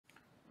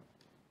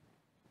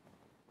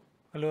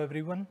Hello,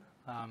 everyone.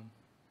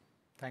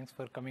 Thanks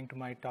for coming to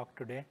my talk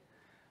today.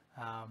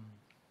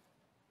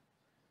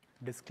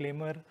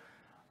 Disclaimer,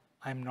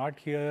 I'm not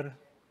here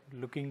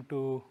looking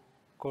to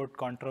court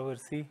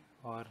controversy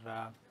or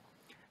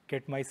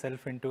get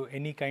myself into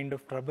any kind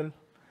of trouble,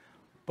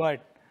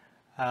 but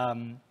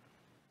I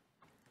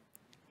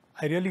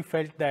really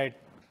felt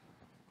that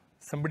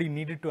somebody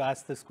needed to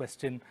ask this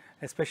question,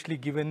 especially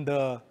given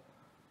the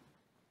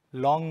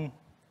long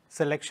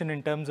selection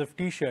in terms of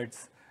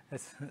t-shirts,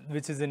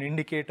 which is an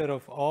indicator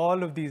of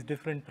all of these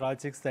different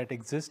projects that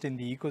exist in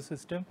the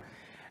ecosystem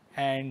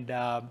and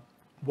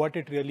what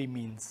it really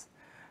means.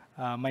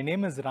 My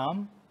name is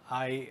Ram.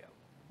 I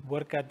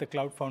work at the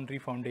Cloud Foundry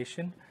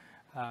Foundation.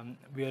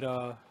 We are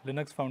a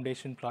Linux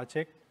Foundation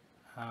project.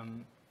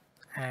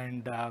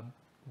 And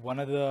one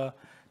of the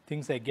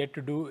things I get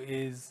to do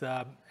is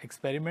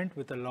experiment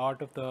with a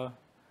lot of the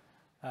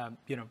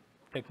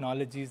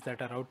technologies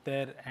that are out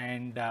there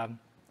and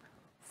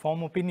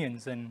form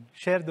opinions and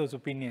share those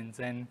opinions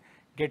and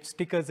get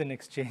stickers in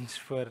exchange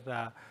for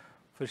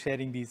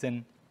sharing these.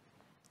 And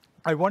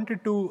I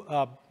wanted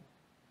to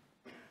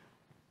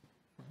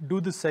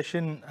do this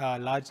session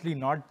largely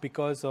not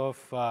because of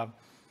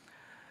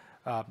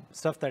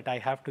stuff that I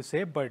have to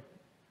say, but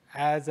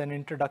as an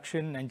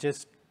introduction and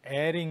just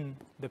airing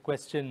the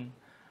question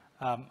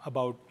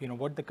about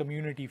what the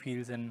community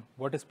feels and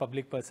what is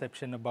public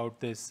perception about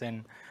this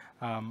and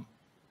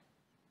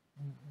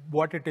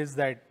what it is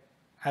that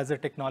as a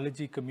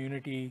technology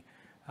community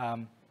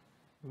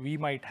we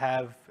might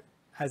have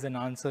as an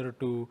answer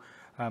to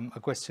a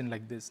question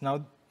like this.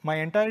 Now, my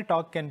entire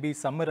talk can be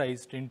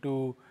summarized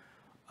into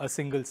a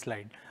single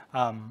slide.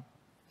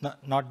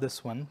 Not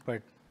this one,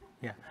 but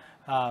yeah.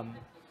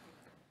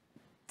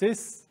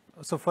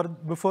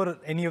 Before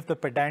any of the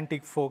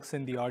pedantic folks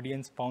in the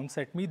audience pounce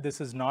at me, this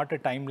is not a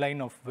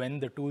timeline of when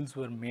the tools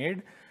were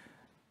made.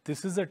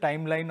 This is a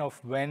timeline of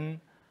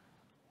when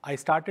I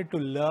started to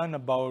learn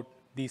about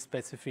these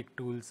specific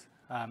tools,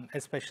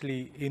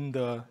 especially in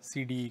the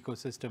CD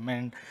ecosystem.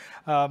 And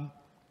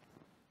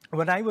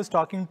when I was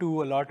talking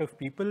to a lot of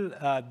people,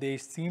 they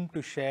seemed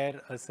to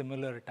share a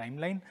similar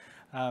timeline.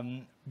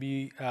 And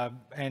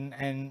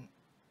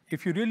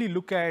if you really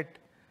look at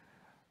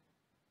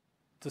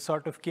the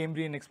sort of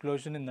Cambrian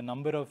explosion in the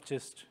number of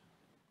just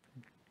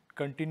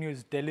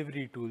continuous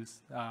delivery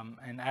tools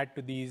and add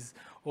to these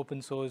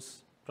open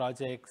source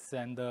projects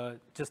and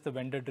just the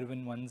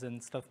vendor-driven ones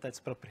and stuff that's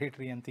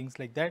proprietary and things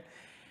like that,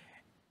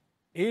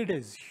 it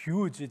is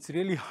huge. It's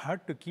really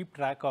hard to keep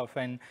track of.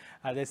 And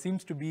there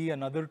seems to be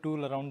another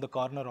tool around the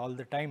corner all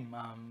the time.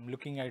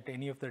 Looking at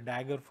any of the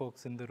Dagger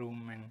folks in the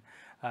room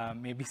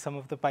and maybe some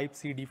of the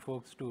Pipecd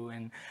folks too.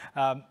 And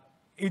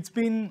it's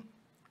been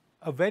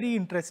a very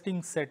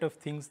interesting set of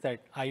things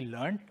that I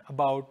learned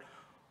about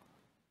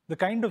the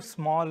kind of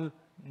small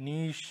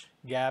niche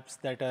gaps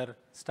that are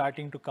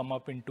starting to come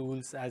up in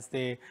tools as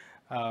they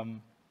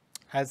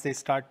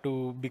start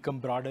to become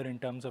broader in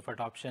terms of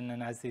adoption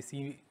and as they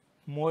see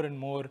more and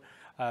more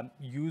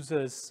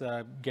users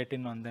get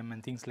in on them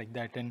and things like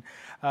that. And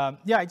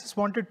yeah, I just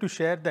wanted to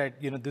share that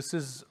this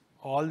is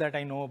all that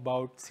I know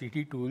about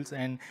CD tools.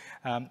 And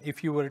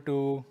if you were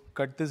to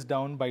cut this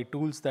down by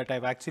tools that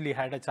I've actually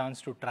had a chance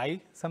to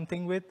try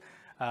something with,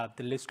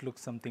 the list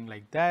looks something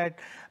like that.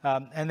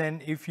 And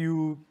then if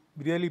you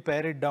really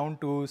pare it down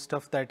to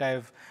stuff that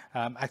I've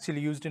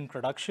actually used in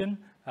production,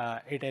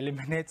 it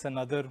eliminates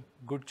another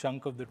good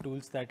chunk of the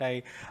tools that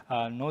I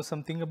know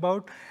something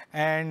about.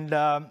 And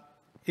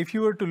if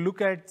you were to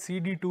look at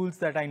CD tools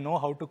that I know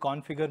how to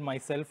configure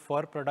myself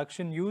for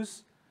production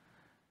use,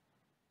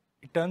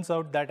 it turns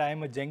out that I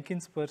am a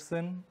Jenkins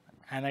person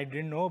and I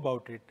didn't know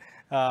about it.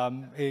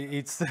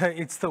 It's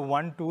the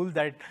one tool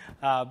that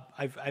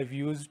I've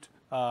used.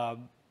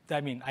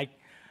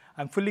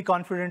 I'm fully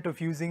confident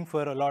of using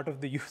for a lot of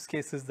the use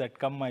cases that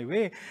come my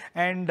way.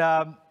 And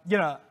I'm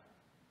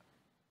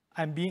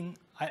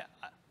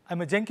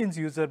a Jenkins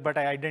user, but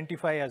I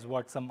identify as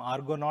some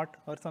Argonaut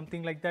or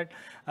something like that.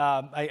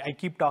 I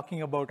keep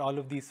talking about all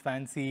of these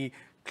fancy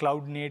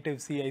cloud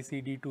native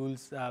CI/CD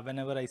tools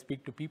whenever I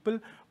speak to people,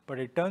 but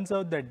it turns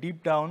out that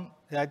deep down,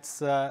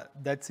 that's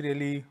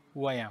really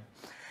who I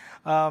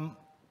am.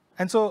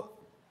 And so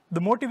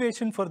the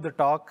motivation for the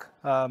talk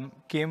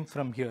came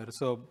from here.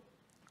 So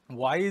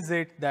why is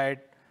it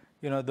that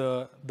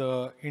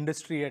the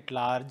industry at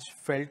large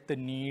felt the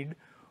need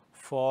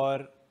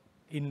for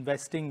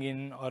investing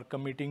in or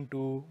committing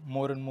to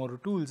more and more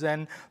tools?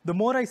 And the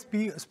more I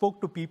spoke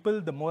to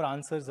people, the more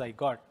answers I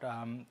got.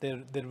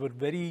 There were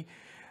very,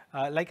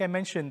 like I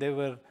mentioned, there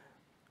were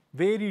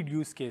varied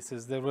use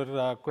cases. There were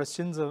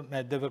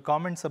there were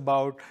comments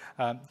about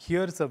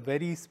here's a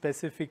very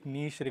specific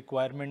niche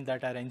requirement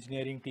that our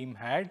engineering team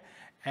had,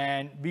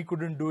 and we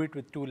couldn't do it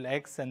with tool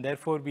X, and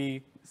therefore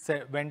we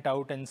went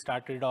out and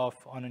started off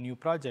on a new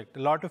project. A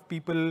lot of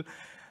people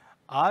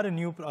are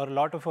a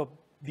lot of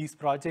these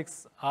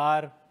projects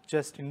are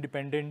just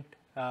independent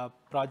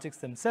projects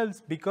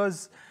themselves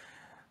because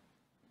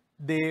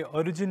they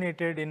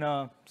originated in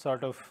a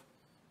sort of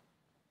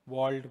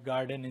walled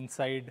garden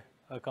inside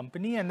a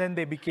company, and then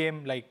they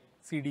became like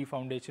CD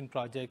Foundation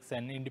projects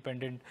and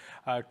independent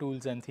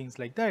tools and things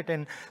like that.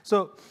 And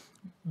so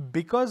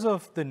because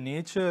of the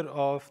nature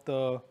of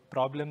the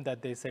problem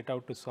that they set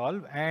out to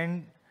solve,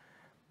 and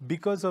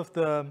because of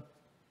the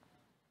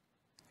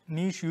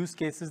niche use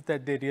cases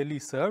that they really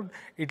served,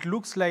 it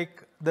looks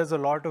like there's a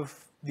lot of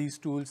these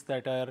tools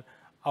that are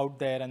out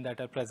there and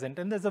that are present.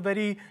 And there's a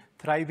very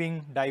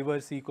thriving,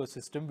 diverse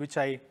ecosystem, which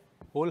I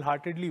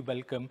wholeheartedly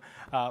welcome.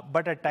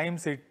 But at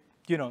times it,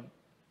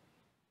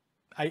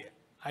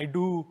 I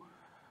do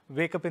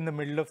wake up in the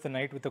middle of the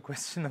night with a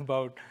question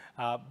about,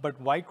 but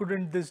why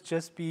couldn't this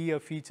just be a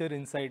feature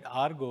inside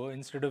Argo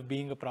instead of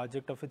being a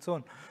project of its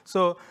own?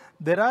 So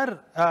there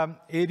are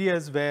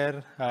areas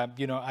where,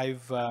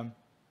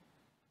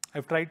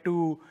 I've tried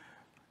to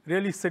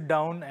really sit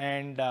down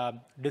and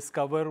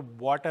discover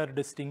what are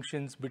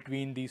distinctions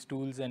between these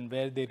tools and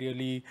where they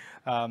really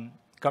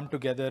come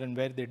together and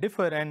where they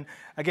differ. And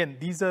again,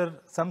 these are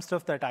some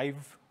stuff that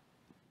I've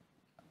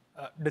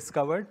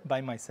discovered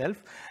by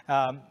myself.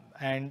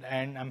 And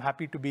I'm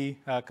happy to be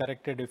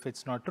corrected if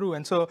it's not true.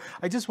 And so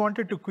I just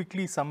wanted to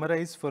quickly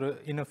summarize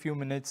in a few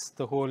minutes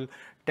the whole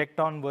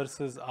Tekton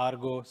versus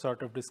Argo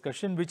sort of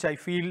discussion, which I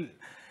feel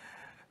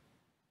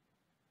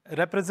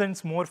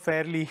represents more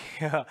fairly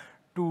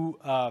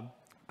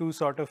two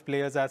sort of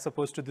players, as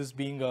opposed to this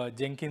being a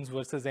Jenkins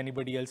versus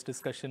anybody else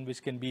discussion,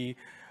 which can be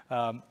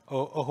a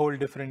whole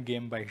different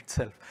game by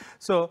itself.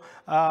 So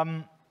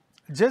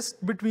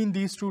just between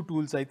these two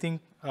tools, I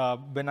think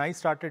when I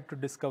started to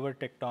discover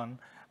Tekton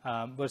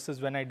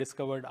versus when I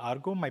discovered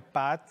Argo, my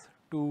path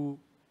to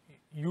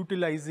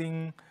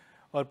utilizing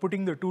or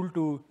putting the tool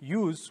to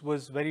use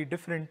was very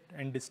different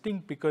and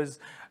distinct, because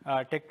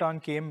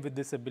Tekton came with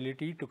this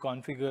ability to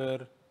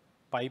configure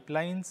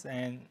pipelines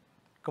and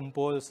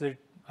composite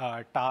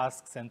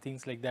tasks and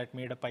things like that,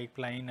 made a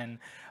pipeline,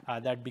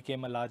 and that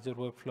became a larger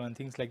workflow and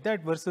things like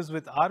that. Versus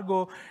with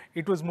Argo,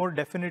 it was more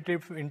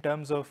definitive in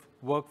terms of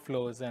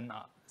workflows and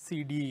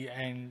CD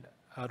and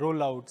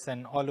rollouts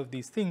and all of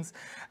these things.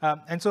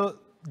 And so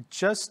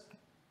just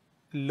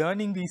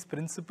learning these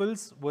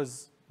principles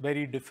was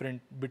very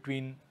different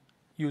between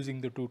using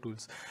the two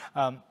tools.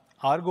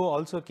 Argo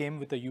also came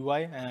with a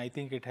UI, and I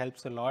think it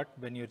helps a lot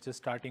when you're just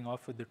starting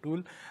off with the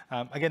tool.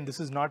 Again,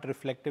 this is not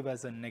reflective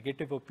as a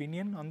negative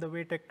opinion on the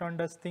way Tekton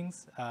does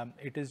things.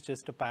 It is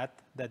just a path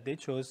that they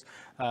chose,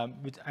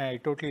 which I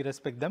totally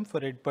respect them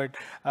for it. But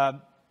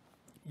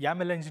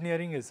YAML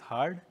engineering is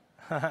hard,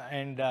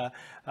 and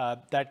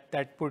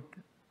that put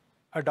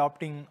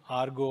adopting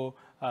Argo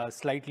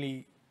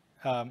slightly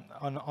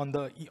on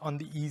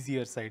the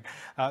easier side.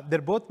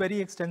 They're both very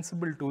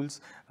extensible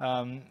tools.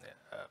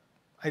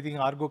 I think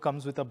Argo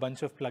comes with a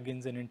bunch of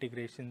plugins and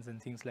integrations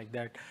and things like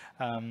that.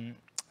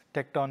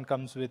 Tekton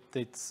comes with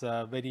its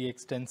very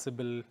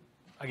extensible,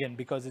 again,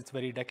 because it's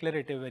very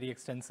declarative, very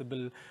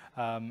extensible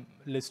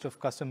list of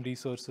custom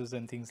resources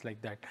and things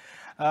like that.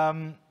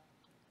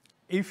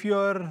 If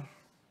you're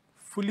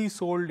fully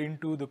sold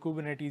into the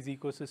Kubernetes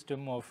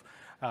ecosystem of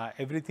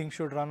everything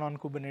should run on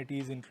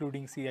Kubernetes,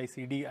 including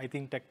CI/CD, I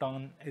think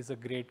Tekton is a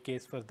great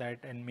case for that,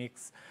 and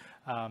makes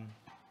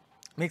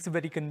it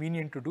very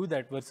convenient to do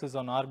that. Versus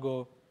on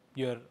Argo,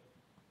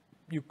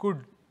 you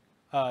could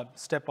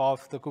step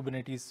off the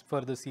Kubernetes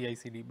for the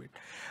CI/CD bit.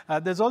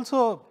 There's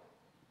also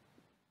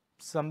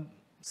some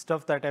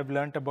stuff that I've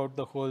learned about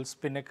the whole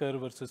Spinnaker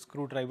versus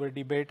screwdriver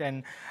debate.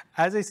 And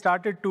as I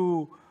started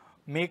to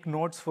make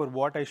notes for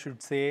what I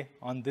should say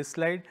on this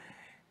slide,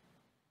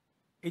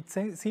 it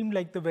seemed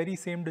like the very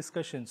same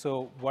discussion.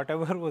 So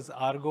whatever was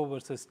Argo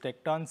versus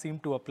Tekton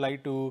seemed to apply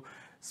to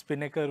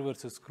Spinnaker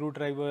versus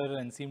screwdriver,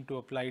 and seemed to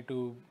apply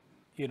to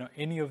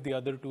any of the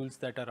other tools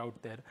that are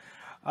out there,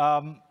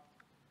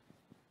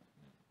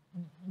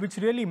 which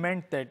really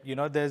meant that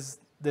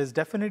there's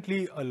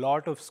definitely a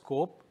lot of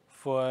scope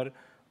for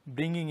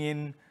bringing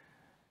in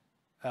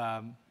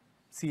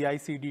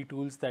CI/CD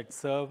tools that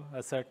serve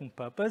a certain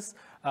purpose,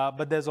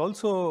 but there's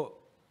also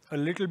a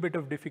little bit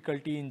of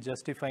difficulty in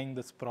justifying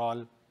the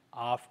sprawl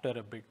after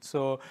a bit.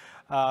 So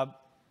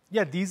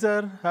yeah, these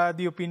are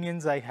the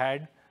opinions I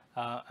had.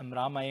 I'm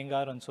Ram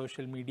Iyengar on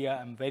social media.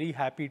 I'm very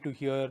happy to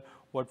hear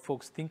what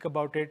folks think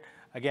about it.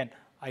 Again,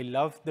 I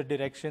love the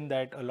direction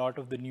that a lot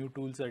of the new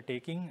tools are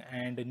taking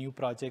and the new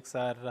projects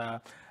are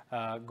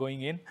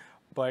going in.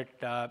 But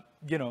I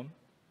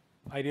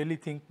really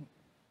think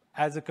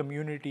as a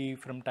community,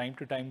 from time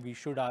to time, we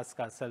should ask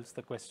ourselves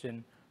the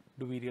question,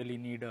 do we really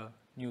need a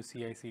new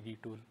CI/CD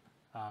tool,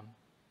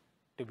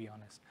 to be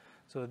honest?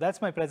 So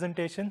that's my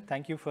presentation.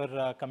 Thank you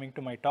for coming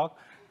to my talk.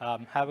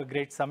 Have a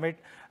great summit.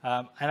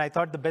 And I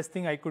thought the best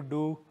thing I could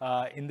do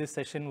in this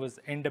session was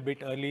end a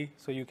bit early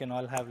so you can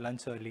all have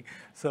lunch early.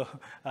 So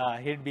I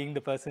hate being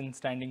the person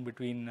standing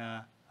between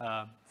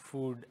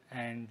food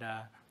and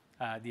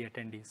the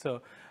attendees.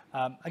 So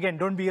again,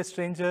 don't be a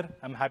stranger.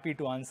 I'm happy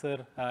to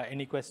answer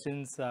any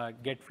questions,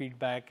 get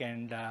feedback,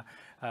 and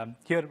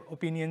hear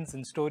opinions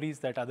and stories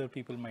that other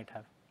people might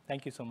have.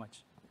 Thank you so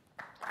much.